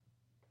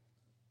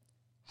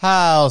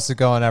How's it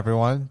going,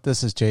 everyone?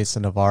 This is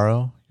Jason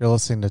Navarro. You're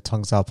listening to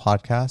Tongues Out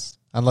Podcast.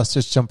 And let's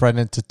just jump right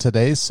into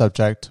today's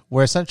subject,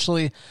 where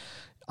essentially,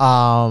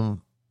 I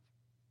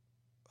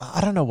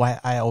don't know why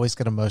I always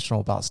get emotional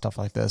about stuff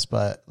like this,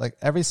 but like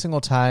every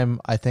single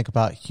time I think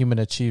about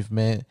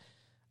humanity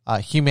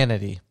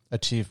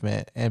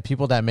achievement, and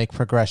people that make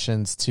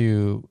progressions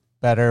to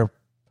better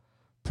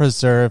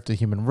preserve the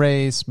human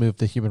race, move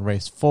the human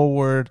race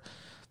forward,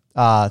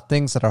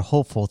 things that are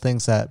hopeful,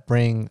 things that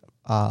bring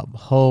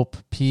hope,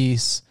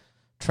 peace,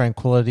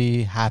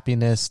 tranquility,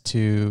 happiness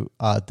to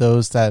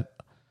those that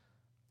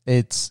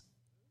it's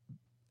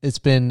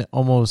been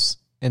almost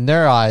in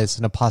their eyes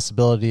an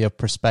impossibility of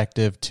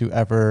perspective to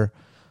ever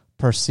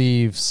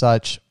perceive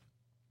such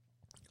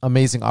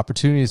amazing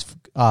opportunities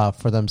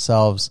for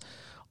themselves.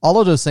 All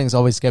of those things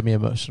always get me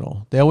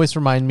emotional. They always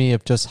remind me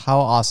of just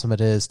how awesome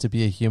it is to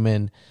be a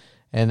human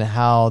and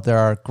how there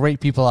are great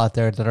people out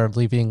there that are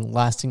leaving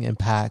lasting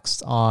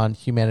impacts on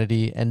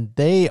humanity. And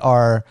they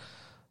are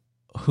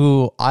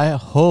who I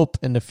hope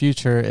in the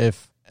future,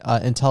 if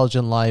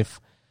intelligent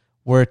life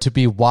were to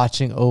be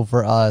watching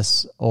over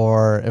us,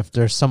 or if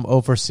there's some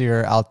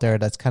overseer out there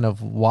that's kind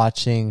of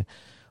watching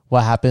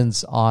what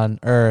happens on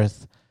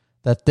Earth,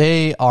 that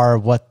they are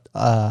what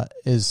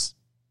is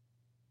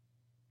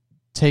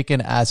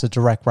taken as a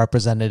direct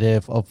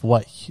representative of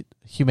what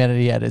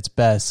humanity at its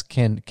best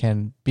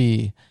can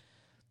be.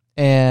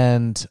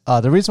 And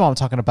the reason why I'm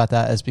talking about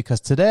that is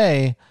because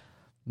today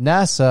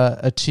NASA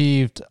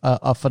achieved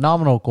a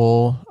phenomenal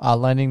goal,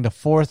 landing the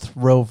fourth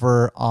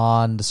rover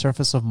on the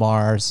surface of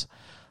Mars,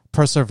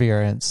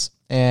 Perseverance.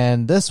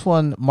 And this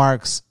one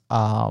marks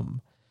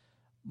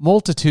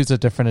multitudes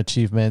of different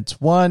achievements.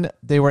 One,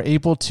 they were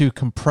able to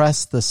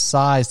compress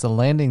the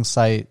landing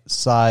site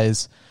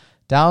size,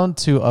 down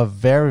to a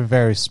very,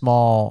 very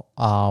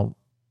small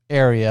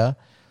area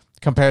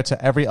compared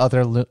to every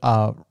other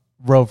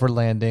rover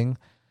landing.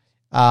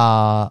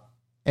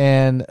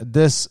 And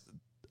this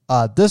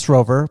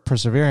rover,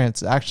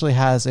 Perseverance, actually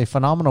has a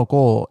phenomenal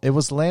goal. It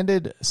was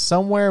landed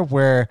somewhere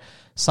where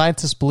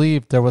scientists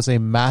believe there was a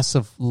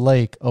massive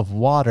lake of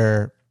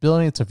water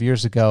billions of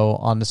years ago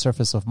on the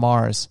surface of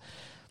Mars.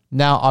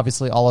 Now,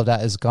 obviously, all of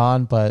that is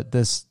gone, but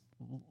this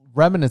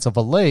remnants of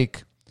a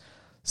lake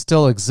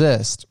still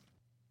exist.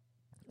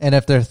 And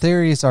if their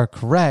theories are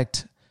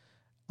correct,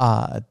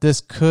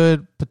 this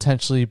could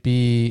potentially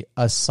be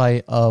a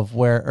site of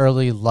where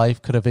early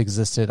life could have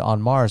existed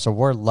on Mars, or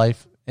where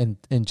life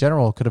in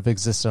general could have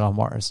existed on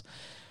Mars.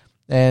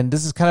 And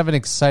this is kind of an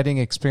exciting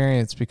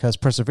experience because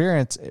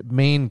Perseverance's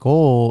main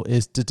goal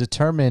is to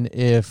determine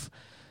if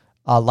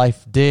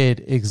life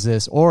did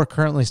exist or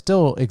currently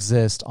still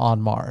exist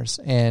on Mars.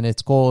 And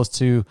its goal is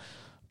to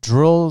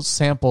drill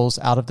samples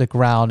out of the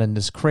ground in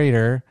this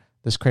crater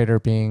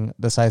being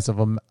the size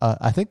of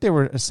I think they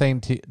were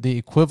saying the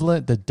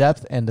equivalent, the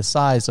depth and the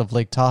size of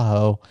Lake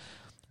Tahoe,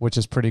 which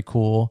is pretty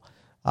cool.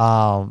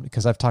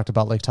 Because I've talked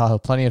about Lake Tahoe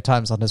plenty of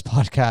times on this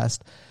podcast.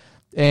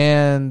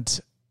 And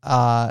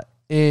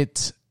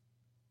it's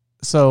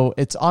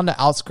on the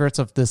outskirts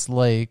of this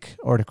lake,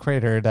 or the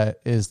crater that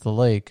is the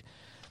lake,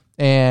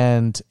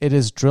 and it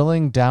is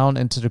drilling down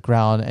into the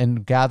ground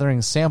and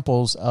gathering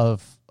samples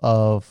of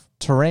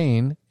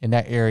terrain in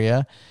that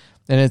area.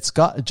 And its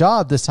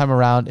job this time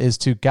around is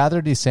to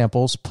gather these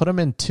samples, put them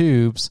in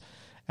tubes,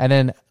 and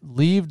then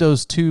leave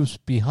those tubes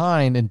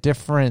behind in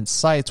different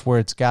sites where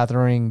it's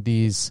gathering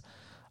these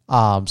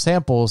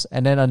samples.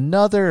 And then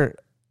another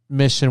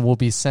mission will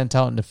be sent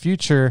out in the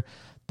future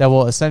that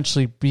will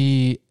essentially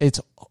be, its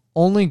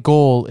only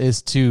goal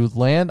is to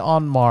land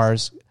on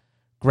Mars,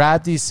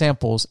 grab these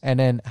samples, and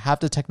then have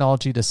the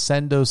technology to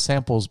send those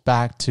samples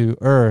back to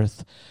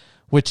Earth,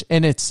 which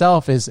in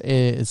itself is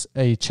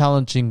a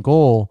challenging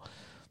goal,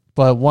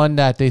 but one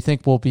that they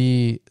think will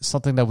be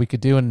something that we could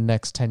do in the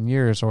next 10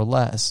 years or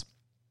less.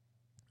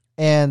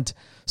 And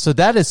so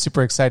that is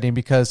super exciting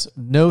because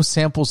no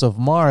samples of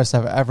Mars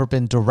have ever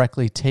been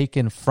directly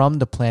taken from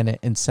the planet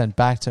and sent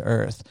back to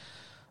Earth.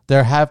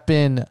 There have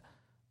been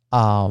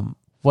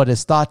what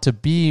is thought to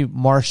be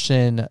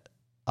Martian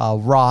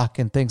rock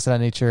and things of that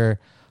nature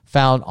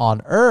found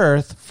on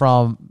Earth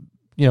from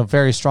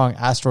very strong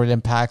asteroid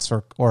impacts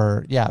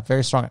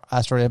very strong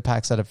asteroid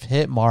impacts that have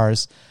hit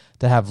Mars,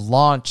 that have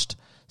launched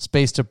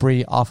space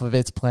debris off of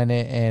its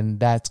planet, and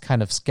that's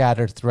kind of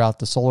scattered throughout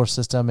the solar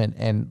system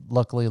and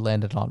luckily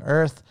landed on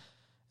Earth.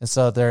 And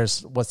so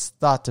there's what's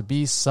thought to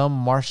be some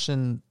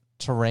Martian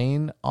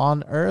terrain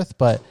on Earth,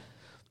 but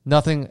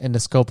nothing in the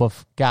scope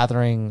of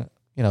gathering,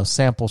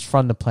 samples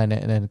from the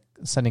planet and then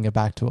sending it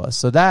back to us.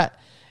 So that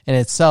in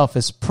itself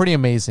is pretty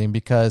amazing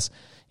because,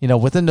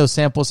 within those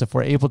samples, if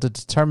we're able to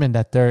determine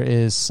that there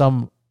is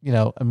some,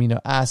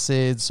 amino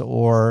acids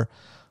or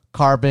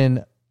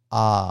carbon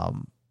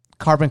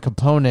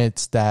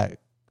components that,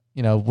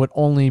 would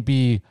only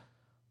be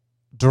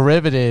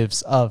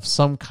derivatives of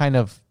some kind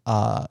of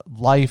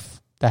life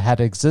that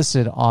had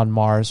existed on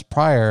Mars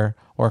prior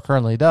or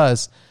currently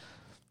does,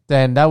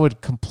 then that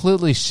would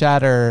completely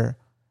shatter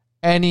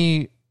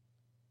any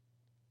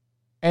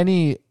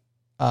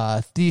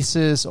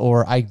thesis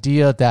or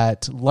idea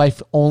that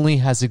life only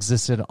has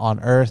existed on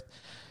Earth.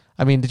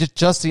 I mean,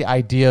 just the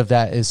idea of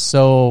that is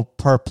so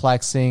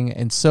perplexing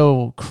and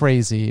so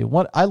crazy.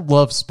 I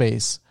love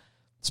space.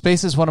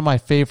 Space is one of my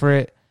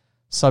favorite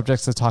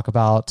subjects to talk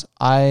about.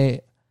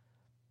 I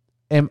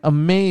am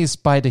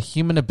amazed by the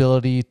human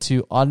ability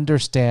to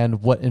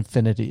understand what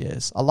infinity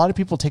is. A lot of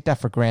people take that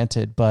for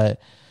granted,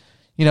 but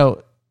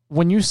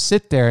when you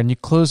sit there and you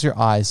close your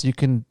eyes, you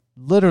can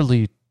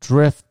literally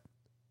drift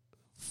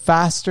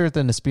faster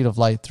than the speed of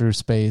light through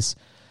space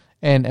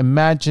and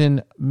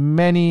imagine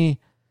many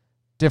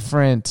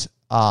different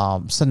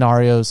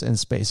scenarios in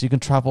space. You can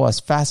travel as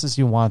fast as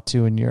you want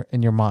to in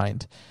your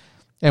mind.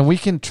 And we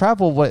can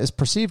travel what is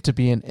perceived to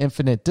be an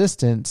infinite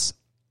distance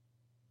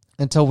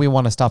until we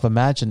want to stop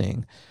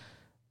imagining.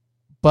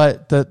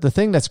 But the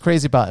thing that's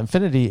crazy about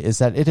infinity is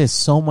that it is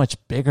so much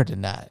bigger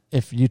than that.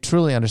 If you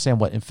truly understand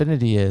what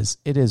infinity is,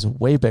 it is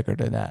way bigger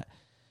than that.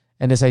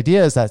 And this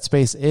idea is that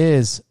space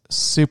is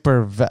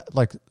super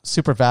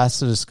vast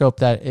to the scope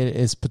that it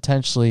is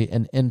potentially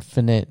an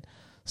infinite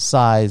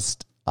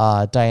sized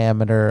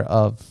diameter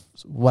of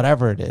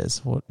whatever it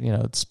is,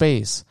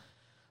 space.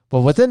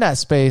 But within that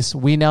space,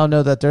 we now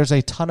know that there's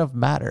a ton of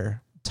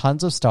matter,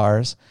 tons of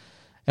stars,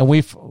 and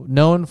we've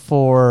known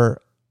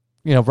for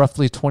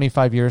roughly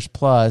 25 years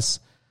plus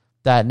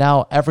that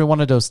now every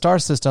one of those star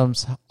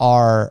systems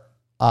are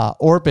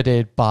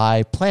orbited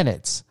by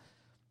planets.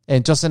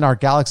 And just in our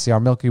galaxy, our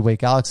Milky Way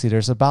galaxy,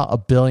 there's about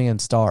 1 billion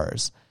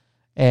stars.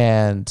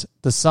 And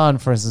the sun,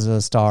 for instance, is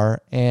a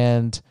star.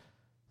 And,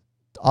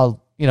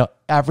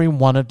 every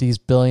one of these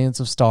billions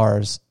of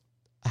stars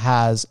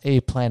has a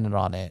planet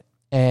on it.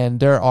 And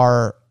there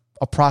are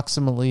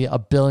approximately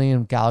 1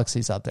 billion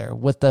galaxies out there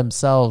with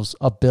themselves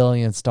 1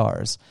 billion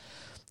stars.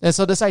 And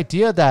so this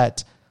idea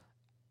that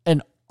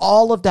in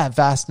all of that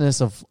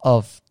vastness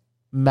of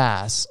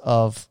mass,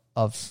 of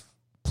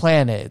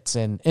planets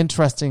and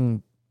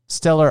interesting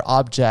stellar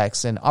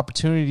objects and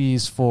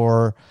opportunities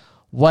for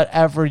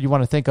whatever you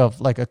want to think of,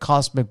 like a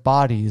cosmic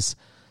bodies,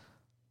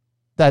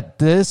 that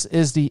this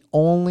is the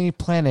only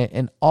planet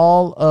in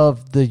all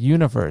of the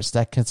universe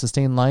that can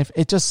sustain life,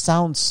 it just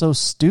sounds so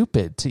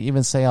stupid to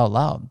even say out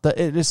loud.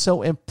 It is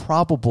so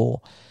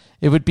improbable.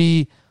 It would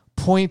be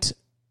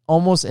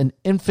almost an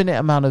infinite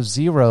amount of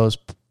zeros,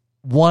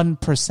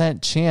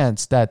 1%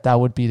 chance that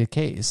would be the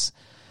case.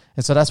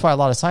 And so that's why a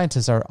lot of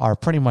scientists are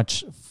pretty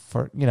much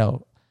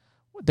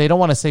they don't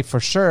want to say for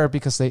sure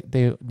because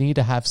they need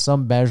to have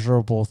some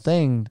measurable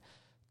thing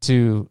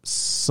to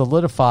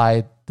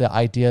solidify the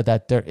idea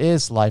that there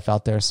is life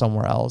out there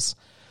somewhere else.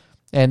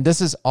 And this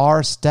is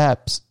our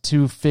steps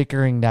to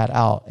figuring that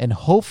out. And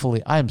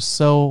hopefully, I'm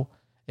so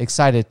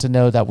excited to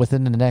know that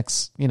within the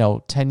next,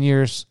 10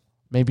 years,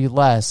 maybe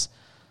less,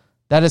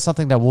 that is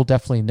something that we'll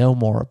definitely know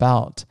more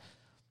about.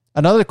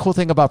 Another cool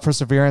thing about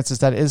Perseverance is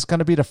that it's going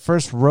to be the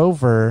first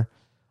rover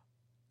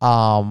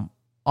on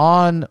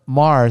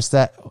Mars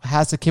that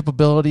has the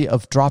capability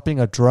of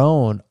dropping a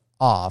drone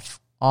off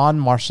on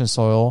Martian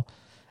soil.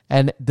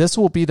 And this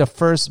will be the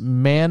first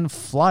manned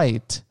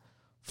flight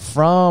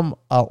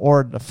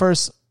or the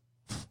first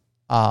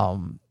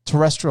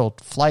terrestrial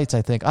flights,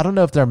 I think. I don't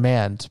know if they're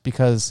manned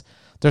because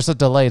there's a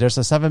delay. There's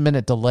a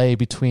 7-minute delay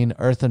between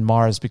Earth and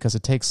Mars because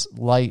it takes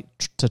light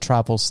to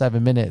travel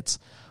 7 minutes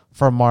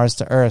from Mars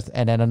to Earth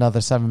and then another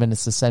 7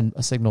 minutes to send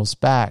signals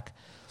back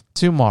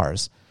to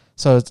Mars.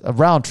 So it's a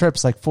round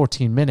trip's like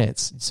 14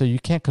 minutes. So you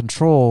can't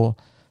control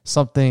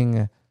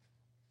something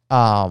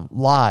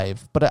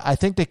live, but I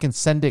think they can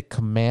send it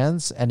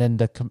commands and then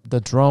the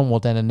drone will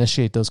then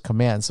initiate those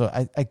commands. So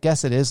I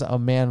guess it is a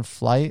manned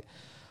flight.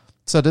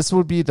 So this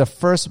would be the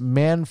first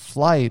manned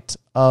flight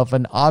of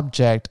an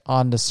object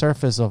on the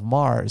surface of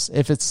Mars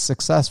if it's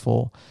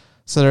successful.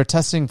 So they're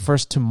testing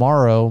first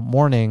tomorrow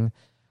morning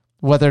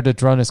whether the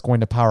drone is going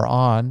to power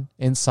on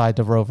inside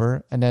the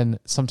rover. And then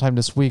sometime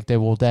this week, they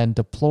will then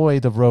deploy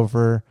the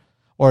rover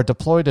or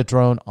deploy the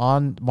drone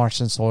on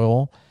Martian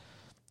soil.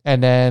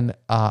 And then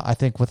I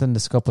think within the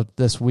scope of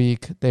this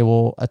week, they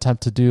will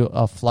attempt to do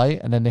a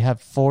flight. And then they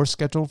have 4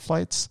 scheduled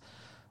flights,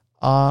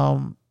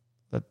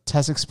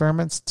 test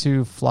experiments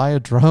to fly a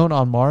drone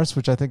on Mars,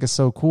 which I think is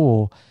so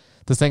cool.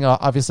 This thing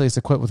obviously is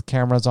equipped with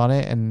cameras on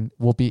it and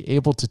will be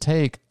able to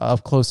take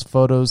up-close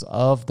photos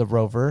of the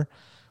rover,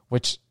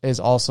 which is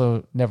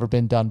also never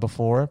been done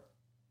before.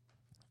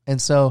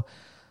 And so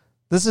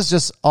this is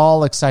just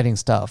all exciting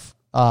stuff.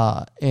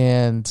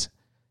 And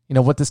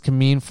what this can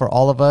mean for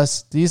all of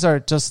us. These are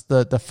just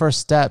the first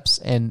steps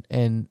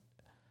in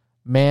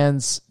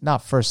man's,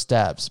 not first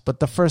steps,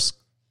 but the first,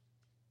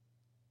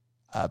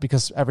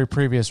 because every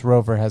previous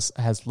rover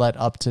has led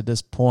up to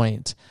this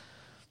point.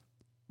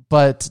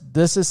 But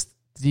this is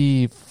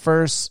the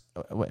first,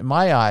 in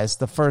my eyes,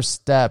 the first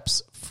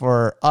steps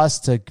for us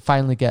to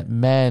finally get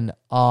man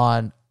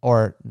on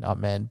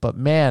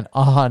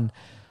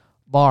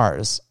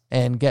Mars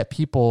and get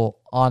people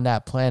on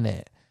that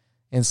planet.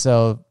 And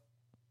so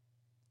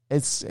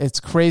it's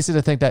crazy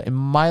to think that in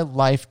my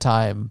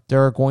lifetime,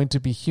 there are going to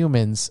be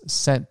humans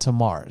sent to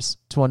Mars,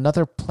 to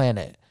another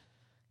planet,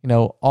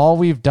 all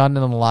we've done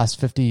in the last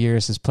 50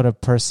 years is put a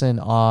person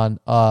on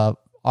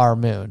our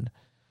moon.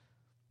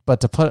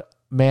 But to put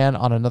man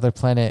on another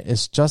planet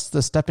is just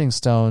the stepping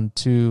stone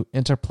to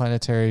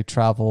interplanetary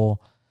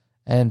travel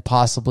and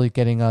possibly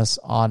getting us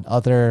on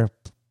other,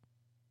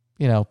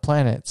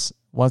 planets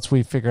once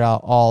we figure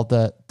out all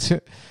the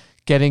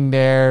getting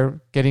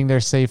there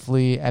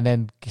safely and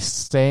then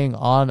staying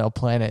on a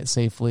planet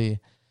safely.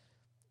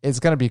 It's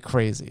going to be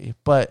crazy,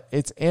 but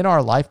it's in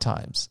our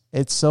lifetimes.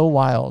 It's so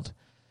wild.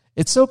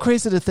 It's so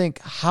crazy to think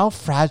how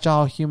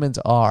fragile humans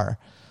are,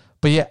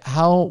 but yet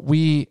how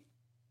we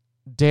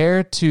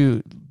dare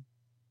to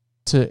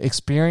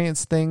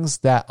experience things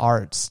that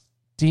are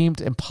deemed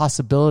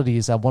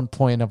impossibilities at one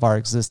point of our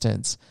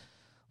existence.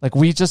 Like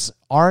we just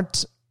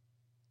aren't,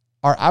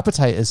 our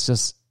appetite is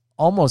just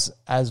almost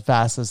as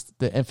vast as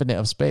the infinite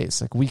of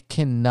space. Like we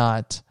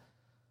cannot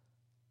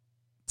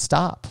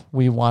stop.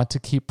 We want to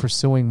keep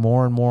pursuing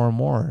more and more and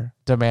more,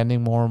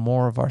 demanding more and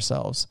more of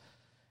ourselves.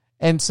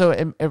 And so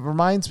it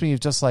reminds me of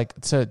just like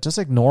to just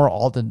ignore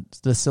all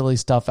the silly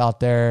stuff out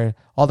there,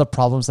 all the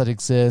problems that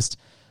exist,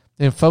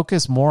 and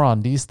focus more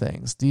on these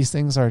things. These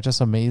things are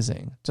just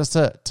amazing. Just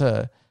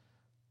to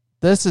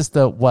this is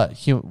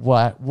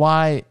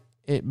why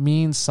it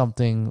means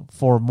something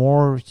for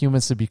more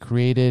humans to be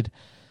created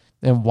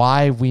and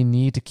why we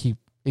need to keep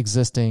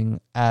existing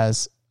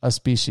as a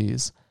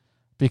species,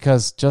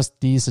 because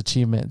just these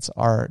achievements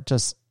are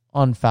just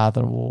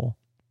unfathomable.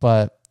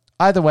 But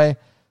either way,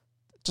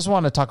 just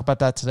want to talk about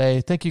that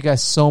today. Thank you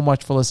guys so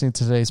much for listening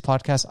to today's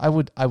podcast. I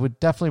would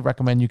definitely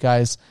recommend you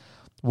guys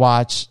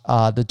watch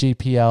the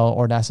JPL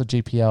or NASA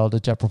JPL, the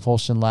Jet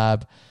Propulsion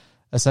Lab,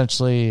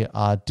 essentially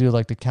do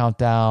like the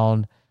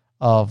countdown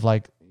of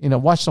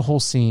watch the whole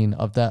scene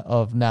of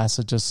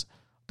NASA, just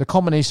the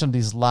culmination of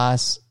these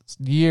last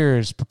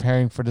years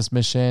preparing for this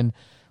mission,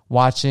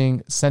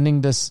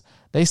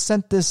 they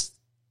sent this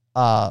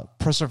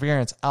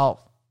Perseverance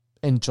out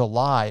in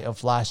July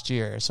of last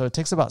year. So it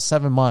takes about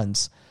 7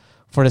 months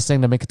for this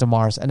thing to make it to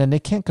Mars, and then they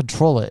can't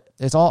control it.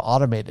 It's all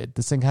automated.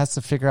 This thing has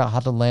to figure out how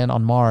to land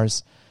on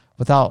Mars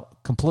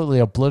without completely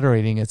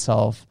obliterating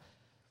itself.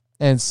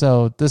 And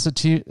so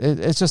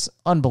it's just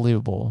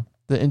unbelievable,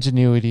 the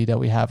ingenuity that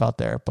we have out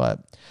there.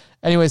 But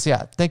anyways,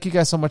 yeah, thank you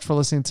guys so much for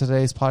listening to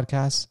today's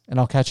podcast, and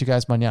I'll catch you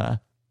guys mañana.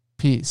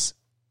 Peace.